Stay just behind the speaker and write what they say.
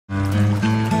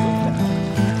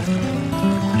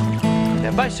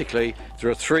basically, there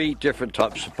are three different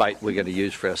types of bait we're going to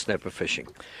use for our snapper fishing.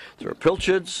 There are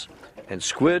pilchards and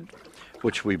squid,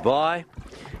 which we buy,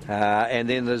 and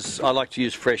then I like to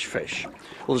use fresh fish.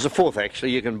 Well, there's a fourth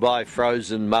actually. You can buy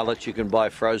frozen mullet, you can buy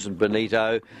frozen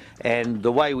bonito, and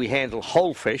the way we handle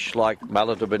whole fish like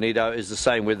mullet or bonito is the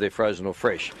same whether they're frozen or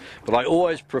fresh. But I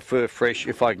always prefer fresh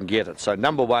if I can get it. So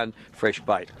number one, fresh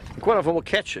bait. And quite often we'll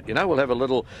catch it. You know, we'll have a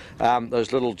little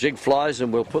those little jig flies,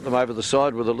 and we'll put them over the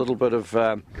side with a little bit of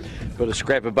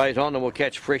scrap of bait on, and we'll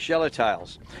catch fresh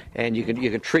yellowtails. And you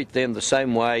can treat them the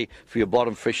same way for your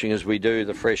bottom fishing as we do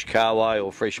the fresh kahawai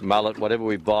or fresh mullet, whatever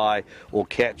we buy or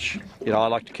catch. You know, I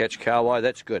like to catch kahawai.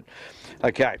 That's good.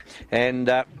 Okay, and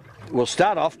we'll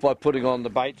start off by putting on the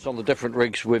baits on the different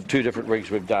rigs. We've two different rigs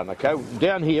we've done. Okay,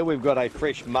 down here we've got a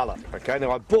fresh mullet. Okay,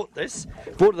 now I bought it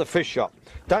at the fish shop.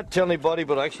 Don't tell anybody,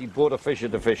 but I actually bought a fish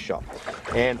at the fish shop,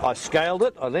 and I scaled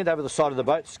it. I leaned over the side of the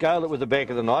boat, scaled it with the back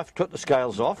of the knife, took the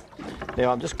scales off.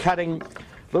 Now I'm just cutting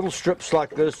little strips like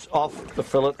this off the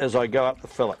fillet as I go up the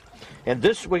fillet, and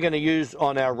this we're going to use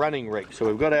on our running rig. So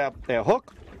we've got our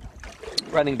hook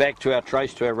running back to our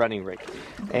trace to our running rig,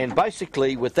 and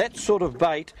basically with that sort of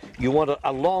bait you want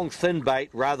a long thin bait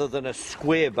rather than a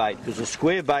square bait, because a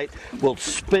square bait will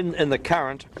spin in the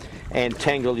current and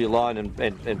tangle your line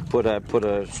and put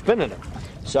a spin in it.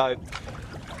 So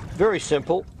very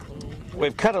simple.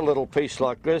 We've cut a little piece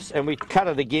like this, and we cut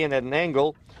it again at an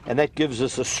angle, and that gives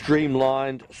us a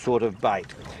streamlined sort of bait.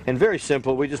 And very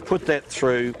simple, we just put that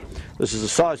through. This is a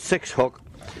size 6 hook.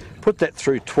 Put that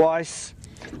through twice,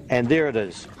 and there it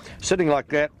is, sitting like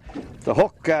that, the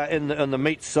hook in the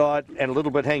meat side and a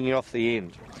little bit hanging off the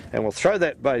end. And we'll throw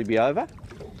that baby over,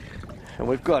 and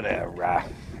we've got our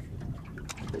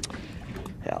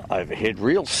overhead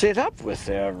reel set up with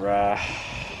our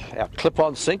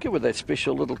clip-on sinker with that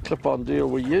special little clip-on deal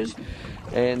we use,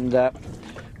 and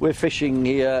we're fishing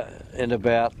here in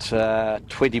about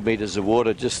 20 metres of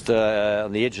water, just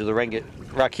on the edge of the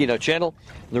Rakino Channel.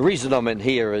 And the reason I'm in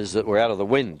here is that we're out of the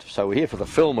wind, so we're here for the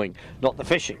filming, not the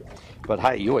fishing. But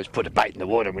hey, you always put a bait in the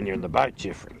water when you're in the boat,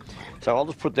 Jeffrey. So I'll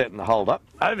just put that in the hold up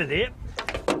over there.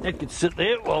 That could sit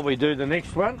there while we do the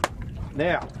next one.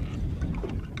 Now,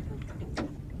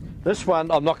 this one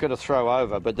I'm not going to throw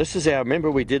over, but this is remember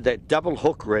we did that double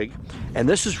hook rig, and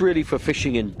this is really for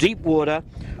fishing in deep water,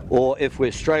 or if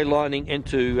we're stray lining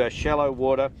into shallow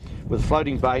water with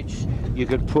floating baits. You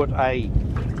could put a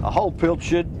whole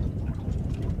pilchard.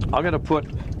 I'm going to put,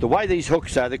 the way these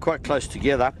hooks are, they're quite close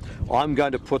together, I'm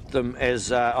going to put them as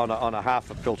on a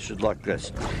half a pilchard like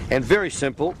this. And very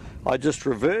simple, I just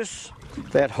reverse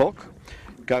that hook,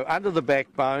 go under the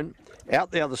backbone,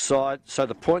 out the other side, so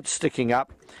the point's sticking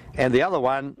up, and the other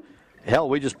one, hell,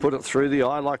 we just put it through the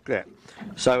eye like that.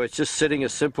 So it's just sitting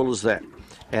as simple as that.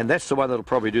 And that's the one that'll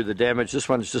probably do the damage. This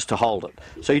one's just to hold it.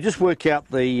 So you just work out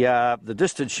the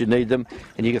distance you need them,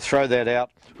 and you can throw that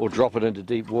out or drop it into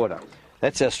deep water.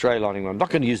 That's our stray lining one. I'm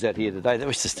not going to use that here today. That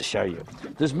was just to show you.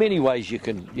 There's many ways you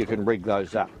can rig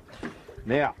those up.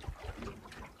 Now,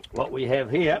 what we have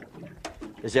here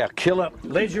is our killer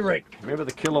ledger rig. Remember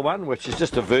the killer one, which is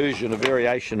just a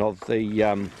variation of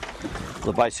the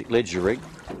basic ledger rig,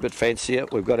 a bit fancier.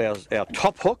 We've got our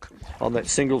top hook on that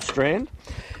single strand.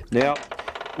 Now,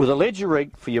 with a ledger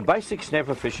rig, for your basic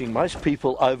snapper fishing, most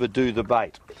people overdo the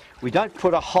bait. We don't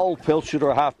put a whole pilchard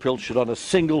or a half pilchard on a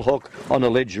single hook on a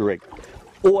ledger rig.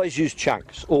 Always use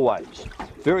chunks, always.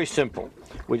 Very simple.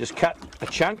 We just cut a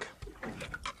chunk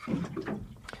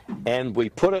and we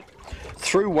put it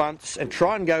through once and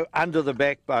try and go under the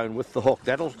backbone with the hook.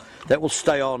 That will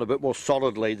stay on a bit more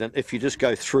solidly than if you just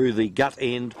go through the gut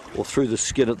end or through the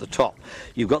skin at the top.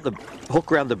 You've got the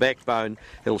hook around the backbone,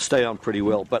 it'll stay on pretty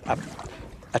well. But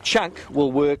a chunk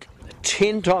will work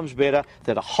 10 times better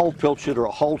than a whole pilchard or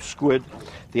a whole squid.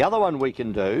 The other one we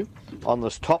can do on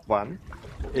this top one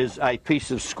is a piece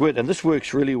of squid, and this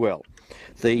works really well.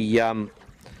 The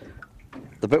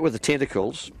bit with the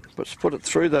tentacles, let's put it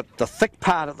through the thick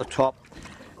part at the top,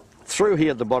 through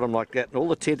here at the bottom like that, and all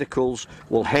the tentacles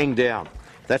will hang down.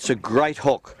 That's a great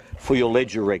hook for your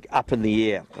ledger rig, up in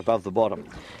the air, above the bottom.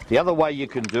 The other way you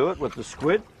can do it with the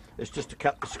squid is just to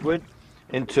cut the squid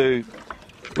into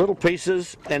little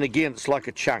pieces, and again it's like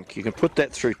a chunk. You can put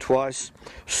that through twice.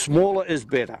 Smaller is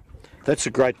better. That's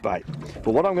a great bait.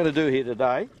 But what I'm going to do here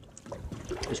today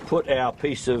is put our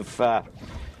piece of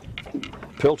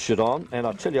pilchard on, and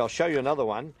I'll tell you, I'll show you another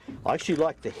one. I actually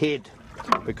like the head,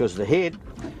 because the head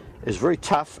is very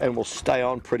tough and will stay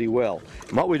on pretty well.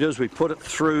 And what we do is we put it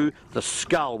through the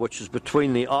skull, which is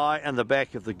between the eye and the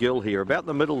back of the gill here. About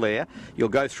the middle there, you'll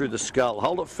go through the skull.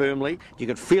 Hold it firmly. You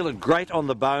can feel it grate on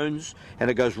the bones, and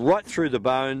it goes right through the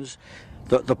bones.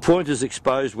 the point is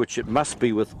exposed, which it must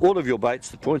be with all of your baits.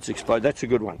 The point's exposed. That's a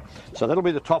good one. So that'll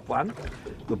be the top one.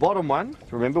 The bottom one,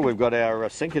 remember we've got our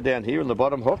sinker down here in the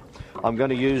bottom hook. I'm going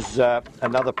to use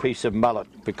another piece of mullet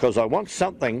because I want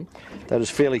something that is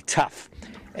fairly tough.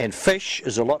 And fish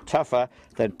is a lot tougher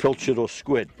than pilchard or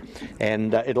squid,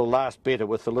 and it'll last better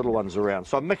with the little ones around.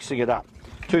 So I'm mixing it up.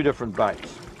 Two different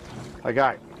baits.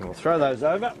 Okay, we'll throw those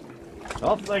over.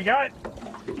 Off they go.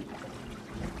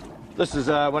 This is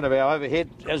one of our overhead,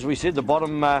 as we said, the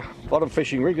bottom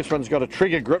fishing rig. This one's got a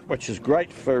trigger grip, which is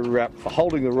great for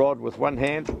holding the rod with one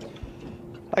hand.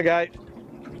 Okay,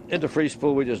 into free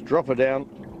spool, we just drop it down.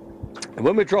 And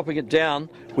when we're dropping it down,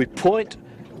 we point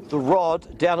the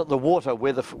rod down at the water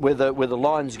where the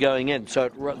line's going in. So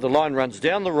the line runs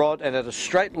down the rod and at a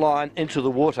straight line into the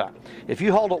water. If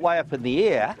you hold it way up in the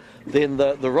air, then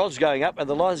the rod's going up and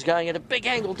the line's going at a big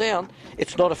angle down.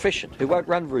 It's not efficient. It won't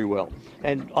run very well.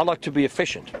 And I like to be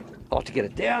efficient. I like to get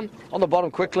it down on the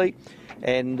bottom quickly,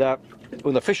 and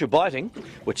when the fish are biting,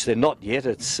 which they're not yet,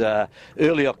 it's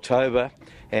early October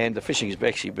and the fishing has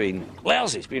actually been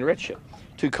lousy. It's been wretched,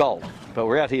 too cold, but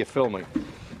we're out here filming,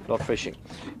 not fishing.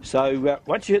 So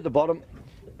once you hit the bottom,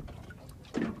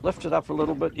 lift it up a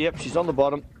little bit. Yep, she's on the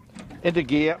bottom. Into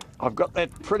gear. I've got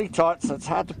that pretty tight, so it's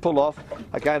hard to pull off.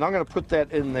 Okay, and I'm going to put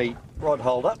that in the rod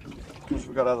holder because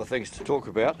we've got other things to talk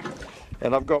about.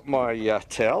 And I've got my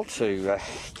towel to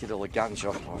get all the gunge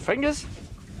off my fingers.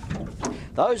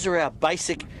 Those are our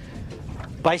basic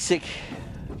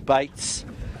baits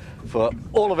for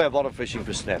all of our bottom fishing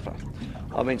for snapper.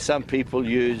 I mean, some people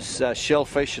use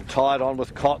shellfish and tie it on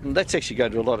with cotton. That's actually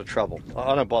going to a lot of trouble.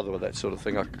 I don't bother with that sort of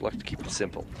thing. I like to keep it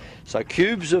simple. So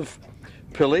cubes of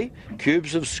pilly,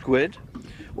 cubes of squid,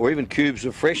 or even cubes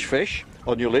of fresh fish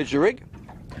on your ledger rig,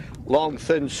 long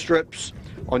thin strips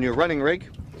on your running rig,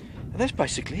 and that's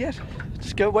basically it.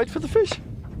 Just go wait for the fish.